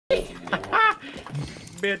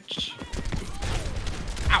Bitch.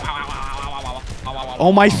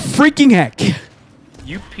 Oh my freaking heck.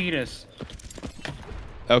 You penis.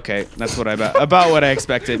 Okay, that's what about what I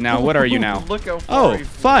expected. Now, what are you now? Look how far Oh,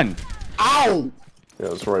 fun. Ow! Yeah,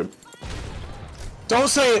 that's right. Don't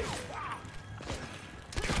say it!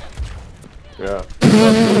 Yeah.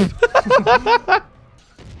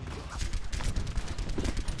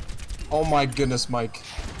 Oh my goodness, Mike.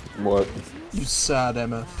 What? You sad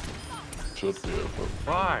MF. Shut the F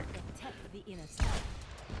up.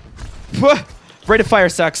 Fuck. Rate of fire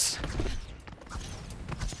sucks.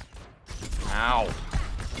 Ow.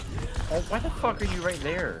 Oh, why the fuck are you right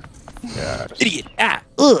there? Yeah. Idiot. Ah.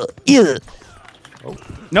 Ew. Oh.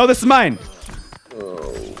 No, this is mine.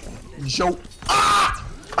 Oh. Joke. Ah!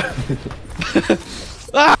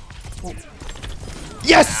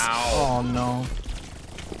 Yes! Ow. Oh no.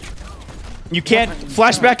 You can't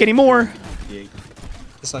flashback anymore.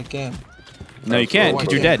 Yes, I can. No, you can't,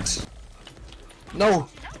 because you're dead. No!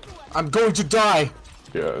 I'm going to die!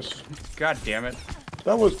 Yes. God damn it.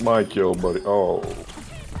 That was my kill, buddy. Oh.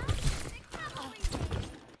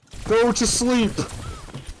 Go to sleep!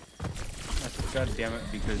 God damn it,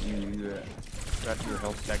 because you got your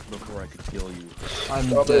health stack before I could kill you. I'm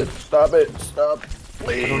Stop dead. it. Stop it. Stop.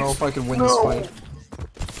 Please. I don't know if I can win this fight.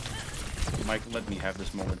 Mike, let me have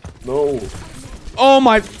this moment. No. Oh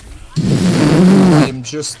my. I am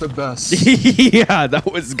just the best. Yeah,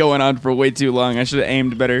 that was going on for way too long. I should have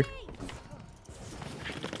aimed better.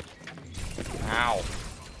 Ow.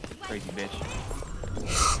 Crazy bitch.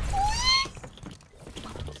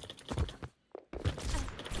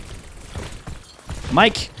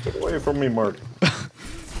 Mike. Get away from me, Mark.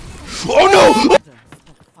 Oh no!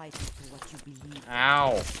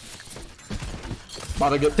 Ow. About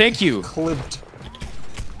to get Thank you. clipped.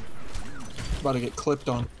 About to get clipped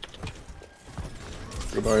on.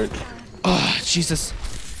 Good night. Oh, Jesus.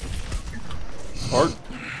 Mark?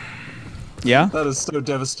 Yeah? That is so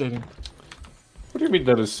devastating. What do you mean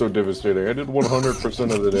that is so devastating? I did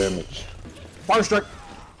 100% of the damage. Fire strike!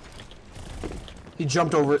 He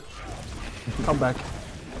jumped over it. Come back.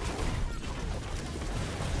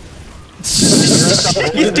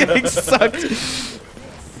 He's getting sucked.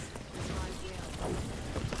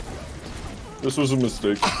 This was a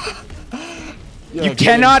mistake. Yeah, You get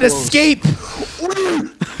cannot in close. escape.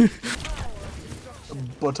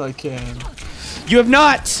 But I can. You have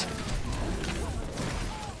not.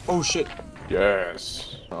 Oh shit.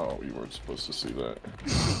 Yes. Oh, you weren't supposed to see that.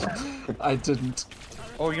 I didn't.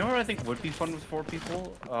 Oh, you know what I think would be fun with 4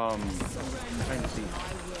 people? Trying to see.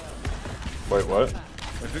 Wait, what?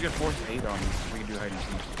 If we could force 8 on, we could do hide and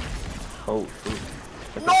seek. Oh, true.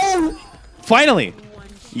 No! Finally.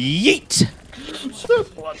 Yeet.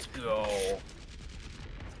 Let's go.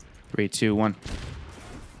 3, 2, 1.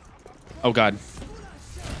 Oh God.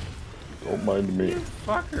 Don't mind me.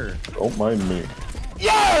 Fucker. Don't mind me.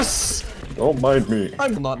 Yes! Don't mind me. I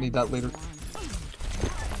will not need that later.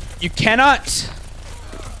 You cannot.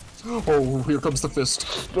 Oh, here comes the fist.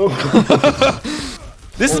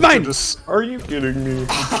 This is Oh, mine. goodness. Are you kidding me?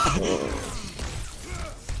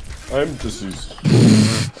 I'm deceased.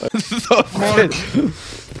 Mark.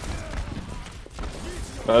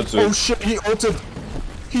 That's Oh it. shit, he ulted.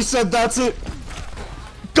 He said that's it.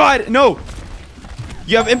 God, no.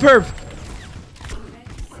 You have imperv.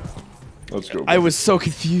 Let's go. I was so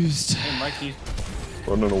confused. Hey, Mikey.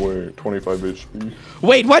 running away. 25 HP.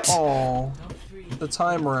 Wait, what? Oh, the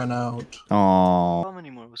time ran out. Oh,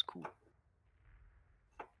 anymore was cool.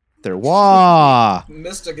 there was.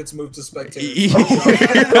 Mista gets moved to spectator.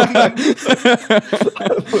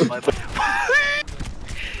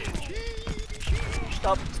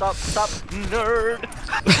 Stop, nerd!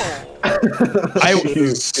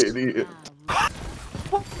 You idiot.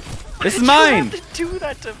 This is mine. You have to do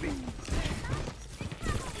that to me.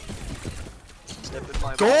 Step in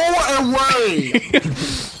my Go away!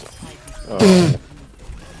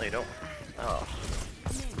 They don't. Oh.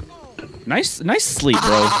 Nice sleep,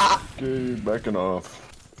 bro. Okay, backing off.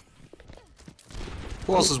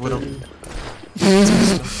 Who else is with him?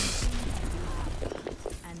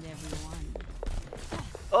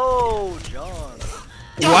 Oh, John.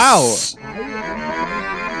 Wow.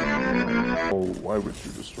 Oh, why would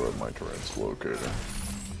you destroy my terrain's locator?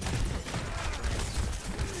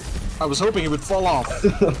 I was hoping it would fall off.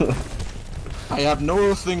 I have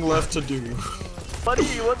no thing left to do. Buddy,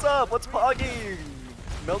 what's up? What's pogging?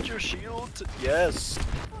 Melt your shield? Yes.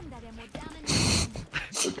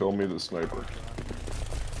 They call me the sniper.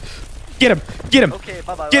 Get him. Get him. Okay,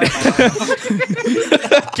 bye-bye. Get him.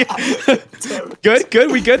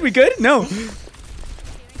 Good. We good? No.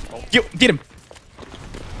 Get him.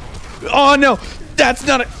 Oh no, that's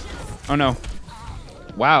not it. Oh no.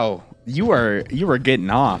 Wow, you were getting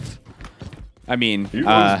off. I mean, He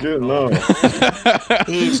was getting off.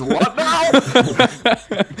 He's what now?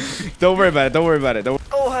 Don't worry about it. Don't worry about it. Don't.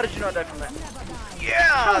 Oh, how did you not die from that? Yeah,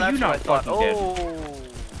 How are that's you what I not thought. fucking dead? Oh.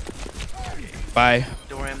 Bye.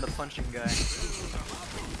 Don't worry, I'm the punching guy.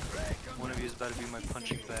 One of you is about to be my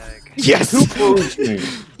punching bag. Yes. Who froze me?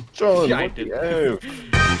 John, Yeah, I what did. the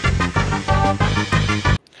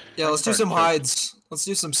F? Yeah, let's do some hides. Let's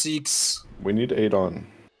do some seeks. We need 8 on.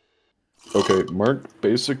 Okay, Mark,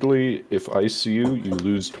 basically, if I see you, you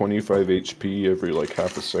lose 25 HP every, like,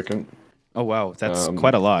 half a second. Oh wow, that's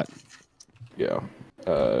quite a lot. Yeah.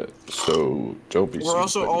 So, don't be We're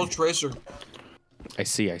also stupid. all tracer. I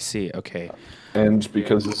see. I see. Okay. And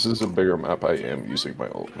because this is a bigger map, I am using my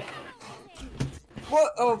ult.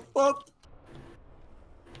 What? Oh, fuck.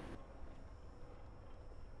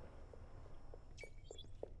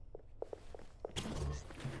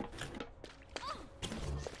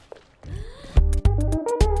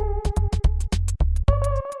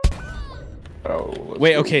 Oh, let's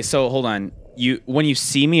Wait. go. Okay. So hold on. When you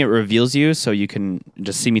see me, it reveals you, so you can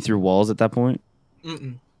just see me through walls at that point.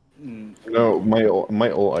 Mm-mm. No,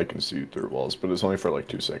 my ult I can see through walls, but it's only for like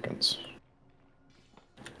 2 seconds.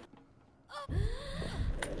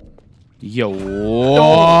 Yo,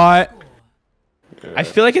 what? Yeah. I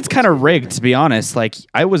feel like it's kind of rigged, to be honest. Like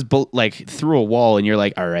I was like through a wall, and you're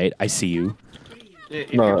like, "All right, I see you."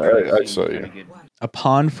 No, I saw you.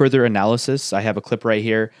 Upon further analysis, I have a clip right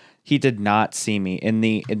here. He did not see me in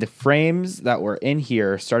the frames that were in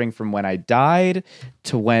here, starting from when I died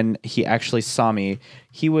to when he actually saw me.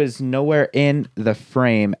 He was nowhere in the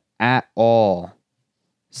frame at all.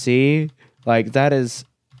 See, like that is,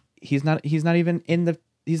 he's not even in the.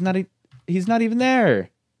 He's not even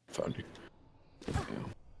there. Found you.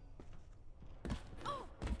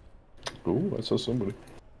 Ooh, I saw somebody.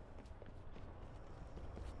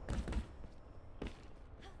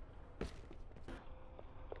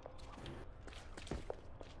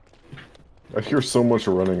 I hear so much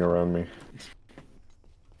running around me.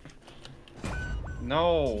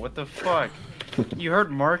 No, what the fuck? You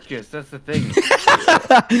heard Marcus, that's the thing.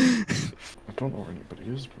 I don't know where anybody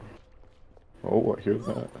is, bro. Oh, I hear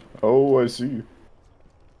that. Oh, I see you.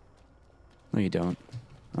 No, you don't.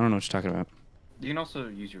 I don't know what you're talking about. You can also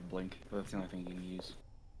use your blink, but that's the only thing you can use.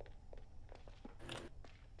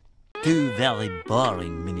 2 very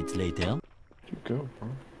boring minutes later. Where'd you go, bro?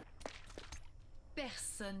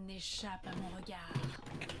 Personne n'échappe à mon regard.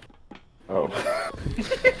 Oh.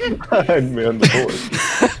 Behind me on the board.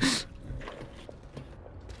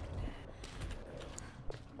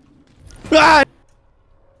 Ah!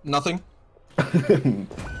 Nothing.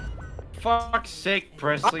 Fuck's sake,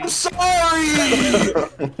 Presley. I'm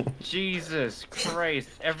sorry! Jesus Christ,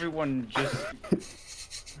 everyone just...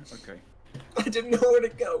 Okay. I didn't know where to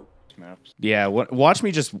go. Maps. Yeah, watch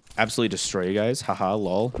me just absolutely destroy you guys. Haha,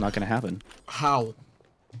 lol. Not gonna happen. How?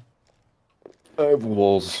 I have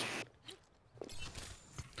walls.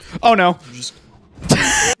 Oh no. Just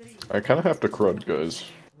I kind of have to crud, guys.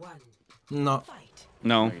 no.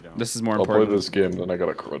 No, you don't. this is more I'll play important. this game, then I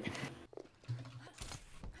gotta crud.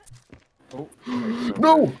 Oh.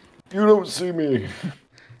 No! You don't see me!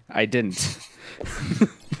 I didn't. Oh,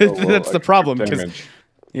 well, That's I the took problem. 'Cause damage.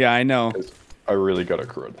 yeah, I know. I really gotta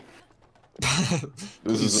crud.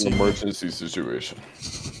 This is an emergency situation.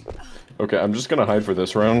 Okay, I'm just gonna hide for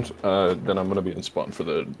this round, then I'm gonna be in spawn for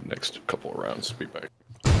the next couple of rounds. Be back.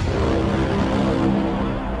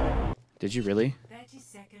 Did you really? 30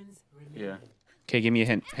 seconds remaining. Yeah. Okay, give me a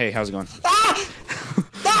hint. Hey, how's it going?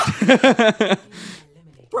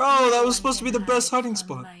 Bro, that was supposed to be the best hiding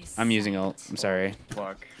spot. I'm using ult. I'm sorry.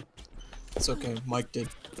 Fuck. It's okay. Mike did.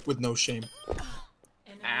 With no shame.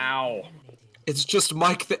 Ow. It's just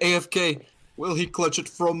Mike the AFK. Will he clutch it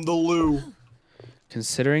from the loo?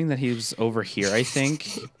 Considering that he was over here, I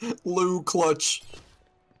think. Loo clutch.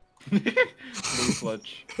 Blue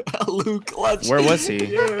clutch. Loo clutch. Where was he?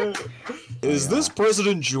 Yeah. Is this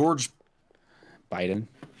President George Biden.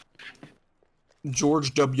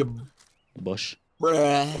 George W. Bush.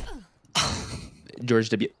 Bruh. George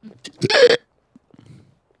W.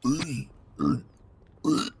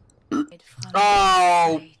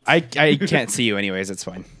 Oh, I can't see you anyways. It's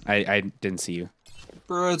fine. I didn't see you.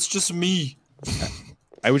 bro, it's just me.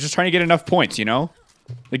 I was just trying to get enough points, you know?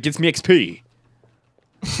 It gets me XP.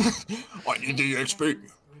 I need the XP.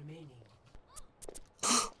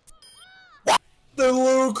 The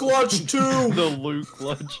Loo clutch too. The loot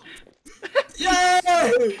clutch.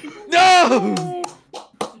 Yay! No!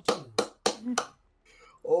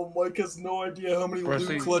 Oh Mike has no idea how many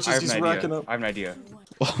Honestly, loot I clutches have he's an racking idea. up. I have an idea.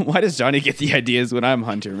 Why does Johnny get the ideas when I'm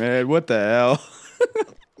Hunter, man? What the hell?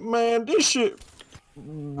 Man, this shit.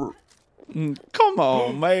 Come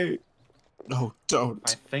on, mate. No, I don't.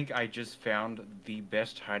 think I just found the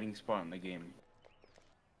best hiding spot in the game.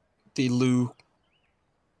 The Lou.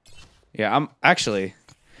 Yeah, I'm actually.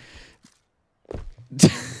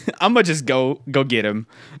 I'm gonna just go get him.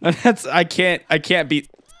 I can't beat.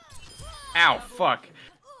 Ow, fuck.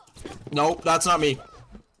 Nope, that's not me.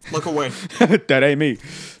 Look away. That ain't me.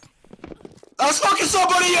 That's fucking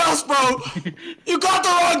somebody else, bro! You got the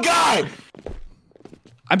wrong guy!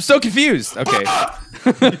 I'm so confused. Okay.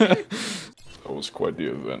 That was quite the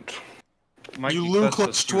event. Mike, You Lou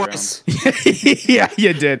clutched clutched us 2 rounds. twice. Yeah,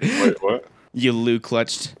 you did. Wait, what? You Lou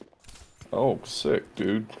clutched. Oh, sick,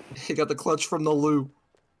 dude. He got the clutch from the Lou.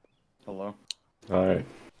 Hello. Hi.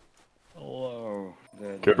 Hello.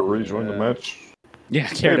 Care to rejoin the match? Yeah,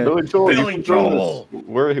 Hey, care to. Billy Joel, you Billy can join Joel!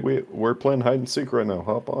 us. We're playing hide and seek right now.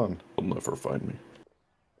 Hop on. You'll never find me.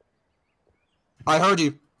 I heard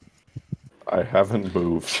you. I haven't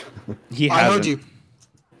moved. He I hasn't. heard you.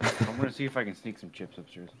 I'm gonna see if I can sneak some chips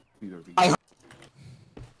upstairs. I-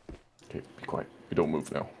 Okay, be quiet. You don't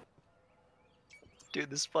move now. Dude,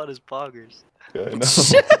 this spot is poggers. Yeah, I know.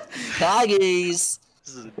 Poggers.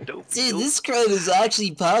 This is a dope. Dude, this crowd is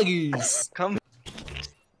actually poggers. Come.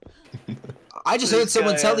 I just heard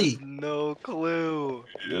someone tell you. No clue.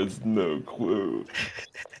 He has no clue.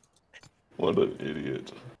 What an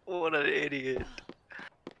idiot. What an idiot.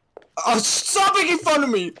 Oh, stop making fun of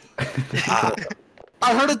me!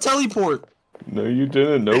 I heard a teleport. No, you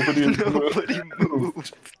didn't. Nobody Nobody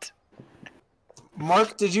moved.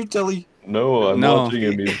 Mark, did you telly? No, I'm No. watching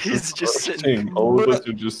him. He's just sitting. sitting. All of us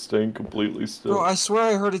are just staying completely still. Bro, I swear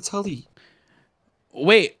I heard a telly.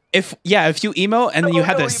 Wait, if you emote and then you No,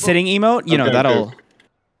 have no the emote. sitting emote, you know Okay, okay.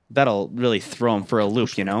 that'll really throw him for a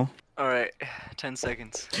loop, you know. All right, 10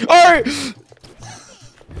 seconds. All right.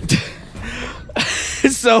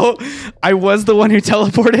 So I was the one who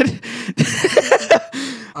teleported.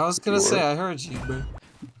 I was gonna say I heard you, bro.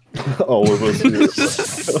 All of us here.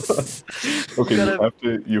 Okay,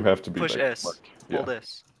 gotta you have to be Push back. S. Mark. Hold Yeah.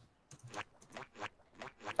 S.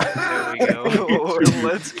 There we go.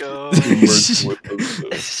 Let's go. Merge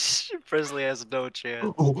with us. Presley has no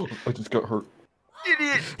chance. Oh, I just got hurt.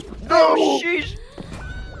 Idiot! No, sheesh!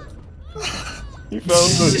 He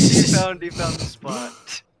found us. He found the spot.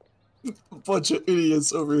 Bunch of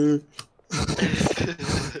idiots over here.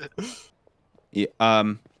 Yeah,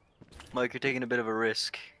 Mike, you're taking a bit of a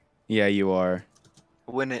risk. yeah, you are.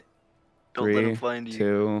 Win it. Don't let him 3, find you.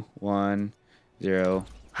 2, 1, 0.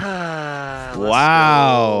 Let's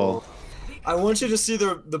Wow. go. I want you to see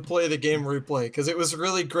the play of the game replay, because it was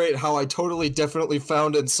really great how I totally definitely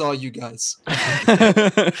found and saw you guys.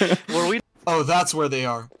 Were we? Oh, that's where they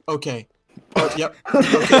are. Okay. Oh, yep.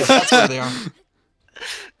 Okay, that's where they are.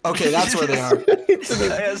 Okay, that's where they are. This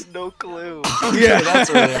guy has no clue. Okay, that's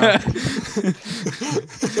where they are.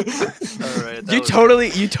 Alright, You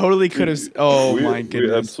totally could have. Oh we, my We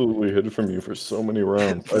goodness. absolutely hid from you for so many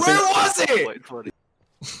rounds. I Where think was it? quite funny.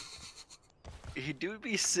 He do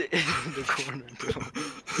be sitting in the corner, bro.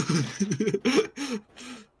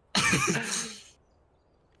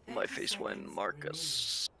 My face went,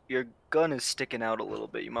 Marcus. Your gun is sticking out a little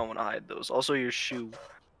bit. You might want to hide those. Also, your shoe.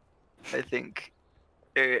 I think.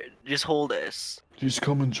 Just hold S. he's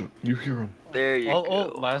coming, John. You hear him. There you Oh,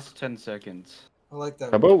 go. last 10 seconds. I like that.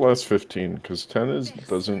 How about last 15? Because 10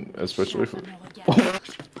 doesn't, especially for.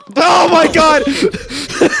 Oh my god!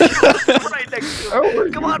 Right next to How him. are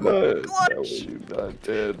Come you on, not, how are clutch. you not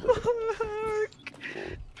dead?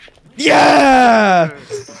 Yeah!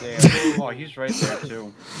 Damn. Oh, he's right there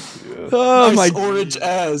too. Yeah. Oh Nice my. orange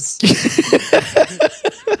ass.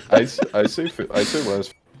 I say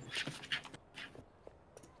last.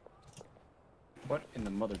 What in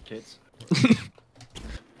the mother tits?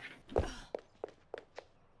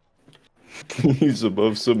 He's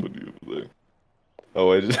above somebody over there.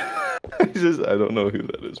 Oh, I don't know who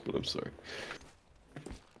that is, but I'm sorry.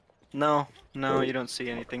 No, you don't see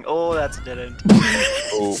anything. Oh, that's a dead end.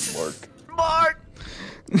 Oh, Mark. Mark!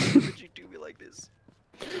 Why would you do me like this?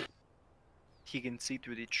 He can see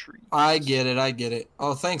through the tree. I get it.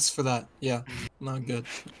 Oh, thanks for that. Yeah, not good.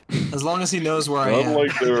 As long as he knows where I Not am.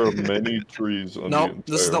 like there are many trees on the Nope, entire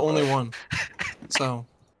this is the only map. one. So,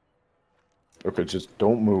 Okay, just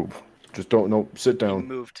don't move. Just don't. No, sit He down.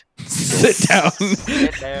 moved. Sit down.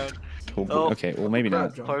 Sit down. Don't Oh. move. Okay, well maybe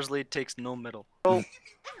not. Parsley takes no medal. Oh.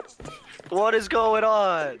 What is going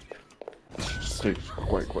on? Just stay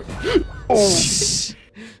quiet. Oh,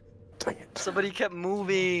 dang it. Somebody kept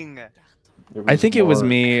moving. I think it was Mark.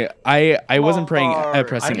 me. I wasn't pressing I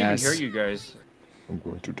pressing didn't S. even hear you guys. I'm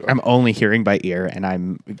going to die. I'm only hearing by ear, and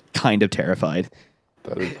I'm kind of terrified.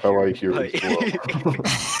 That is how I hear it as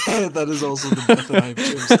well. That is also the method I've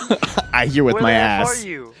chosen. I hear with Where my the F ass. are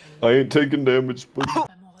you? I ain't taking damage, but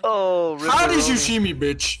Oh, How did you ripperoni. see me,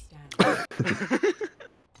 bitch?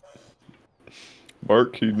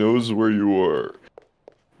 Mark, he knows where you are.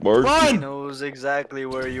 Mark, He Run! knows exactly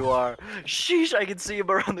where you are. Sheesh, I can see him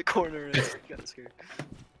around the corner. It's kind of scary.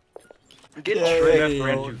 Get Yay. tricked, Jeff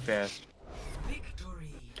ran bro. too fast.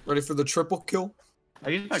 Victory. Ready for the triple kill? I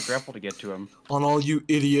used my grapple to get to him. On all you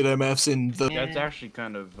idiot MFs in the... That's actually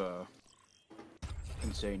kind of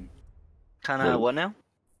insane. Kinda what now?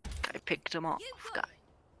 I picked him off, guy.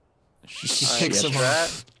 Picks him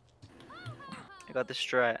strat. I got the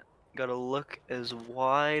strat. Gotta look as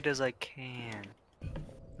wide as I can.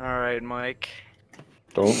 Alright, Mike.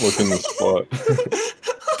 don't look in the spot.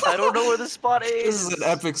 I don't know where the spot This is. is an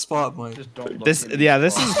epic spot, Mike. Just don't look This in the yeah,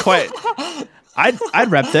 this spot. is quite. I'd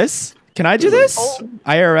rep this. Can I do this? Oh.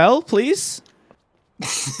 IRL, please.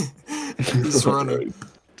 He's running.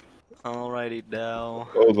 Alrighty now.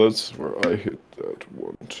 Oh, that's where I hit that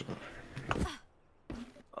one time.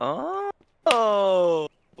 Oh,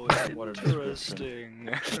 What a interesting.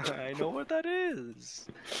 I know what that is.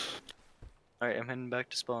 Alright, I'm heading back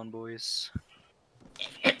to spawn, boys.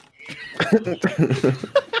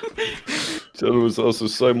 Shadow was also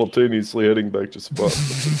simultaneously heading back to spot, but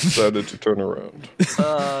decided to turn around.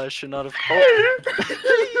 Should not have. Oh.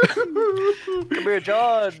 Come here,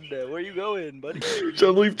 John. Where you going, buddy?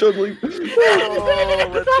 John, leave, John, leave.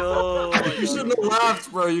 Oh, let's go. You shouldn't have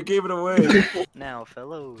laughed, bro. You gave it away. Now,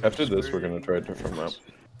 fellows. After this, we're gonna try a different map.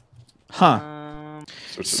 Huh. Um,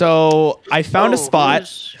 So I found a spot.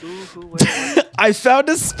 Where? I found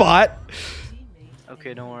a spot.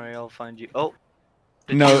 Okay, don't worry, I'll find you. Oh.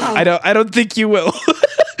 No, I don't. I don't think you will.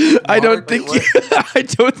 I don't Mark, think wait, you. I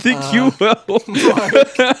don't think you will. Mark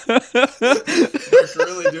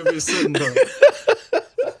really do be sitting though.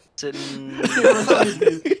 Sitting.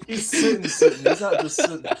 He's sitting. He's not just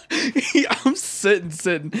sitting. I'm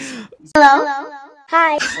sitting. Hello.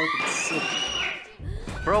 Hi. Fucking sitting.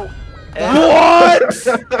 Bro. What?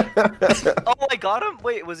 Oh, I got him?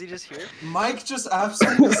 Wait, was he just here? Mike just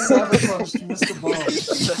absolutely sabotaged Mr.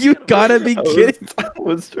 Bomb. You gotta be kidding. I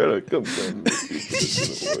was trying to come down. It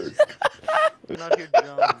didn't work. I'm not here,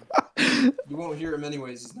 John. You won't hear him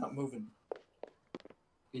anyways. He's not moving.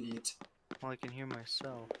 Idiot. Well, I can hear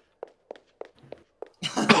myself.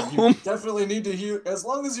 You definitely need to hear. As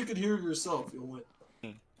long as you can hear yourself, you'll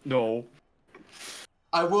win. No.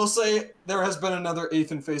 I will say there has been another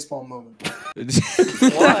Ethan facepalm moment.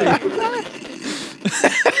 Why?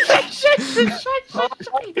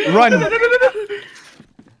 Run.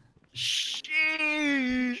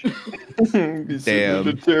 Sheesh. He's sitting in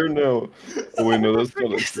the Damn. chair now. Oh wait, no, that's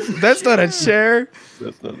not a chair. That's not a chair.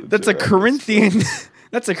 That's not a That's a chair. Corinthian.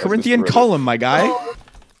 That's a Corinthian misread it. column, my guy.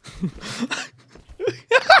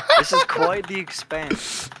 This is quite the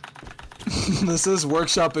expanse. This is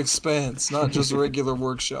Workshop Expanse, not just regular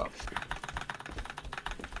Workshop.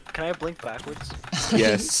 Can I blink backwards?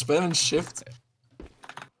 Yes. Spin and shift.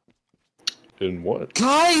 In what?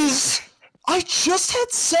 Guys! I just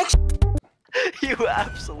had sex. You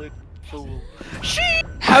absolute fool.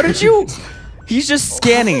 How did you? He's just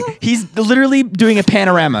scanning. He's literally doing a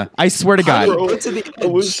panorama. I swear to God. Bro, Get to the I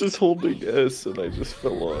was edge. just holding S and I just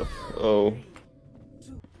fell off. Oh.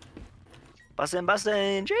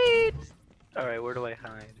 Bustin', cheat! Alright, where do I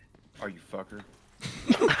hide? Are you fucker?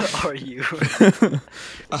 Are you?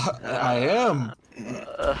 I am.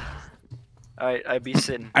 Alright, I be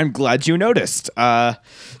sitting. I'm glad you noticed.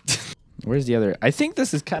 Where's the other? I think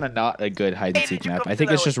this is kind of not a good hide and Hey, seek did you map. come I to think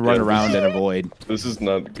that it's just one? run around and avoid. This is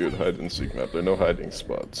not a good hide and seek map. There are no hiding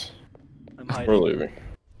spots. I'm We're hiding. leaving.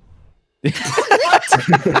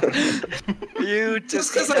 You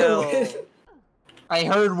Just took because I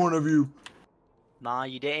heard one of you. Nah,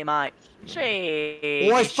 you didn't, mate.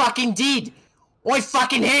 I fucking did. I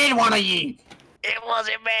fucking heard one of you. It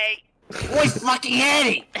wasn't me. I fucking heard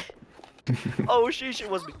it. Oh, sheesh, it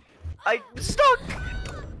was me. I stuck.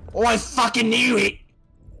 I fucking knew it.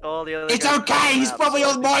 All the other It's guys okay. on the He's map, probably so I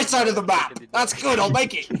on think my we side of the can map. do That's that. good. I'll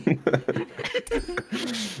make it.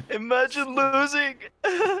 Imagine losing.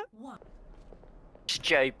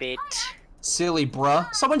 Stupid. Silly,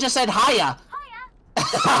 bruh. Someone just said hiya.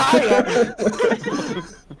 Hiya.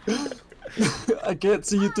 I can't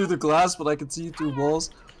see you through the glass, but I can see you through walls.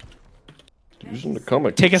 Using the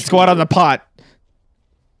comic. Take a squat on the pot.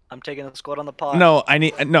 I'm taking a squat on the pot. No, I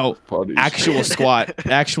need no Potties. actual squat.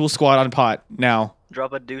 Actual squat on pot now.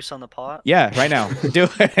 Drop a deuce on the pot. Yeah, right now. Do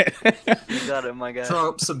it. You got it, my guy.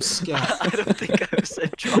 Drop some scat. I don't think I've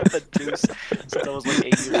said drop a deuce since I was like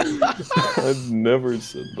 8 years old. I've never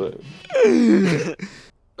said that.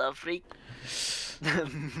 The freak.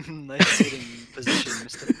 Nice sitting position,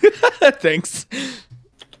 mister. Thanks.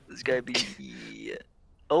 This guy be.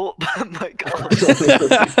 Oh my god.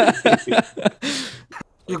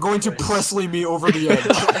 You're going to Presley me over the edge.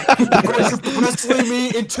 You're going to Presley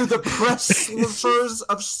me into the pressures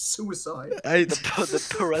of suicide.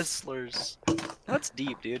 The wrestlers. That's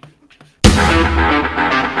deep, dude.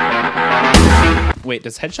 Wait,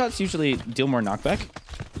 does headshots usually deal more knockback?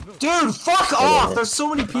 Dude, fuck off! There's so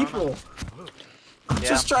many people. I'm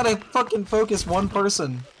just trying to fucking focus one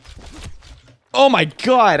person. Oh my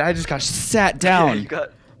god, I just got sat down. You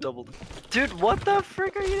got doubled. Dude, what the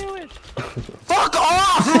frick are you doing? Fuck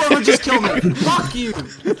off! Whoever just killed me. Fuck you.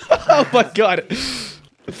 Oh my god.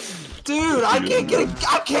 Dude, I can't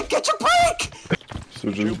get your break.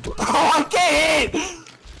 So just Oh, I can't hit.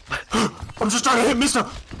 I'm just trying to hit Mista.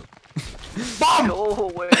 Bomb. Go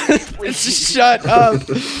away, please. Shut up.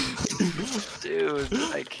 Dude,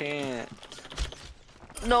 I can't.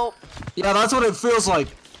 Nope. Yeah, that's what it feels like.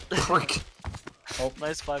 Frick. Oh,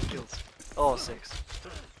 nice 5 kills. Oh, 6.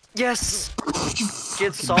 Yes!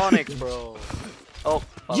 Get Sonic, bro. Oh.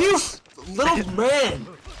 You little man.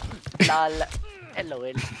 Lol.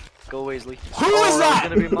 Hello. Go, Weasley. Who is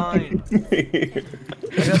that? It's gonna be mine.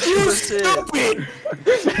 You stupid.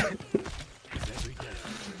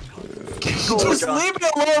 Just leave me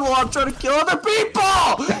alone while I'm trying to kill other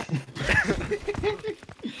people!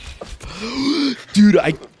 Dude,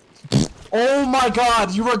 Oh my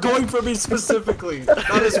god, you are going for me specifically.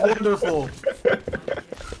 That is wonderful.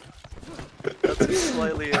 That's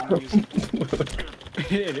slightly amusing.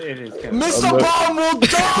 It is kind of. Mr. Bomb will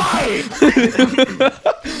die!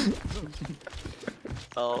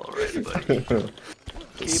 Alright, buddy.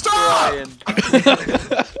 Keep Stop! trying.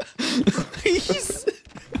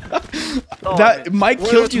 that Mike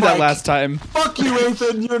Where's killed you that Mike? last time. Fuck you,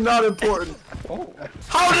 Ethan, you're not important.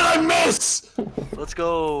 How did I miss? Let's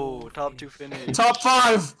go. Top 2 finish. Top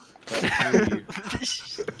 5.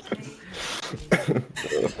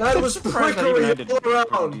 That was prickery all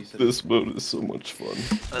around. this mode is so much fun.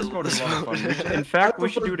 This mode is a lot of fun. In fact, we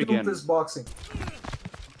should do it again. This boxing.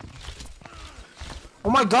 Oh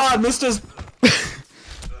my god, Mr.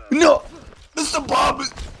 No. Mr. Bob.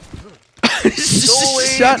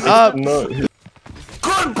 Shut up.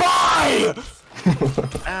 Goodbye.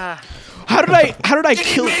 Ah. How did I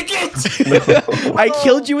kill? Make it. I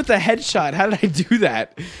killed you with a headshot. How did I do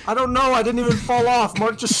that? I don't know. I didn't even fall off.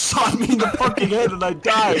 Mark just shot me in the fucking head and I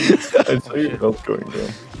died. I saw your health going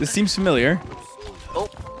down. This seems familiar. Oh.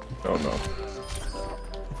 Oh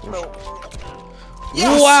no. No.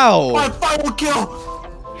 Yes! Wow. My final kill.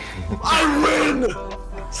 I win.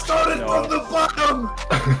 Started from the bottom.